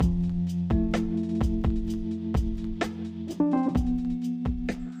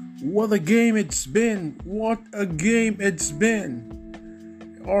What a game it's been. What a game it's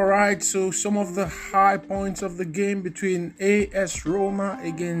been. Alright, so some of the high points of the game between AS Roma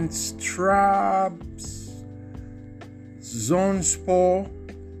against Trabzonspor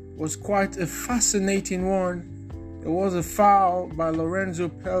was quite a fascinating one. There was a foul by Lorenzo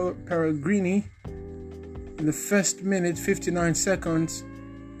Pellegrini in the first minute, 59 seconds,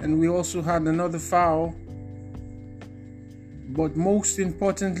 and we also had another foul. But most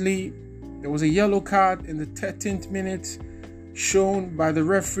importantly, there was a yellow card in the 13th minute shown by the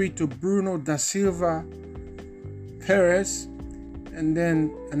referee to Bruno da Silva Perez, and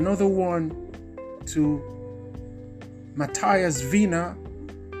then another one to Matthias Vina.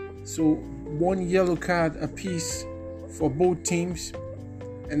 So one yellow card apiece for both teams.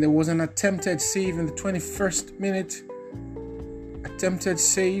 And there was an attempted save in the 21st minute. Attempted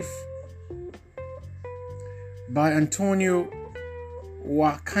save by Antonio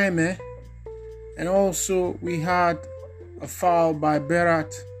Wakame, and also we had a foul by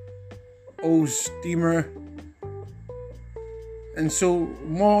Berat Ozdemir. And so,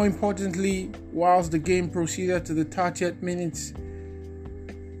 more importantly, whilst the game proceeded to the 30th minute,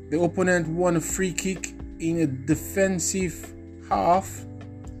 the opponent won a free kick in a defensive half,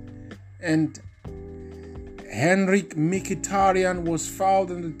 and Henrik Mkhitaryan was fouled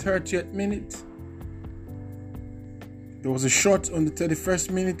in the 30th minute. There was a shot on the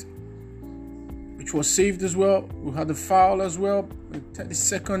 31st minute, which was saved as well. We had a foul as well in the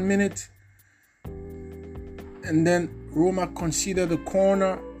 32nd minute. And then Roma conceded a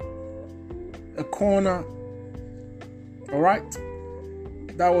corner. All right.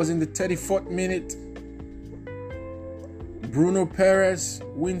 That was in the 34th minute. Bruno Perez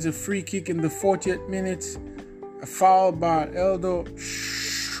wins a free kick in the 40th minute. A foul by Eldo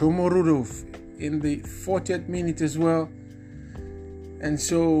Shomorodov in the 40th minute as well. And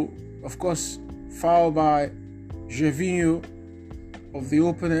so, of course, foul by Gervinho of the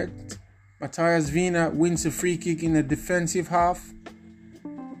opponent. Matthias Vina wins a free kick in the defensive half.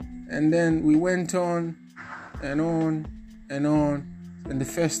 And then we went on and on and on. And the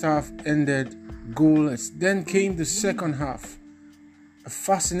first half ended goalless. Then came the second half. A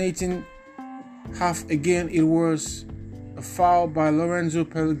fascinating half again. It was a foul by Lorenzo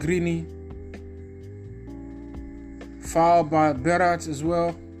Pellegrini. Foul by Berat as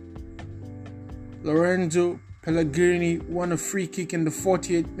well. Lorenzo Pellegrini won a free kick in the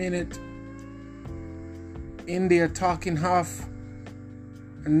 48th minute in the attacking half.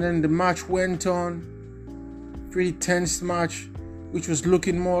 And then the match went on. Pretty tense match, which was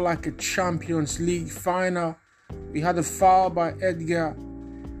looking more like a Champions League final. We had a foul by Edgar,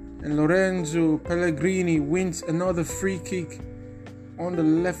 and Lorenzo Pellegrini wins another free kick on the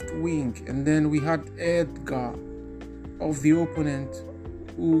left wing. And then we had Edgar of the opponent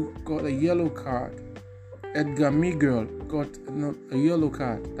who got a yellow card. Edgar Miguel got a yellow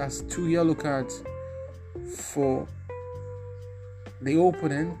card. That's 2 yellow cards for the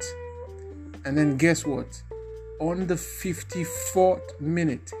opponent. And then guess what? On the 54th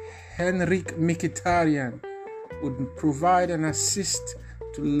minute, Henrik Mkhitaryan would provide an assist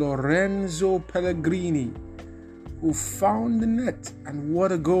to Lorenzo Pellegrini, who found the net. And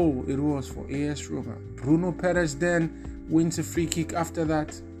what a goal it was for AS Roma. Bruno Perez then wins a free kick after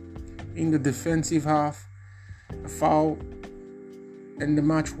that in the defensive half. A foul, and the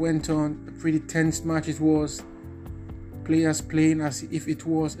match went on. A pretty tense match it was. Players playing as if it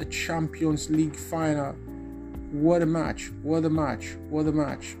was a Champions League final. What a match, what a match, what a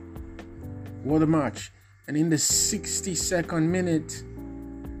match, what a match. And in the 62nd minute,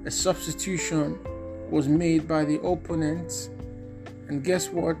 a substitution was made by the opponents. And guess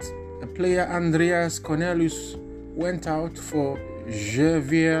what? The player Andreas Cornelius went out for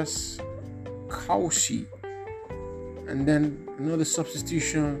Gervais Kausi. And then another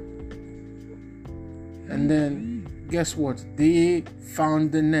substitution. And then guess what? They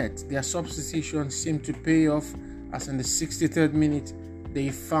found the net. Their substitution seemed to pay off, as in the 63rd minute, they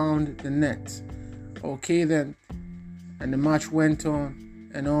found the net. Okay then. And the match went on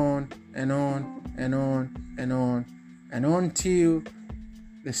and on and on and on and on and on till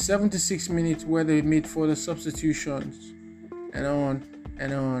the 76th minute, where they made further substitutions, and on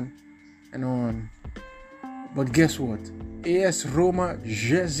and on and on. But guess what? AS Roma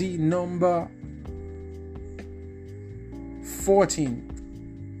jersey number 14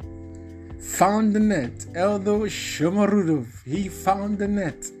 found the net. Eldo Shomorodov, he found the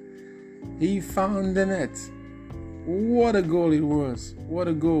net. He found the net. What a goal it was. What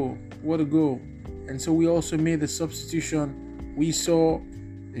a goal. What a goal. And so we also made the substitution. We saw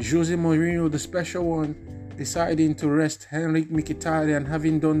Jose Mourinho, the special one, deciding to rest Henrik Mkhitaryan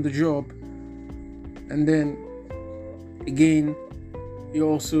having done the job. And then again, he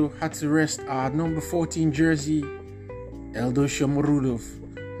also had to rest our number 14 jersey, Eldor Shomurodov,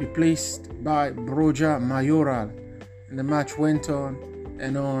 replaced by Broja Mayoral. And the match went on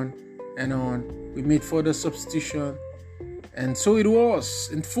and on and on. We made further substitution. And so it was.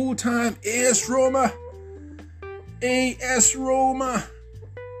 In full time, AS Roma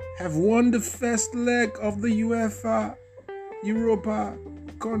have won the first leg of the Uefa Europa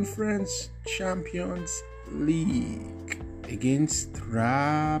Conference Champions League against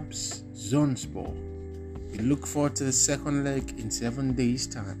Trabzonspor. We look forward to the second leg in 7 days'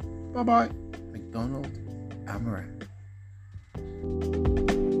 time. Bye-bye. McDonald Amaranth.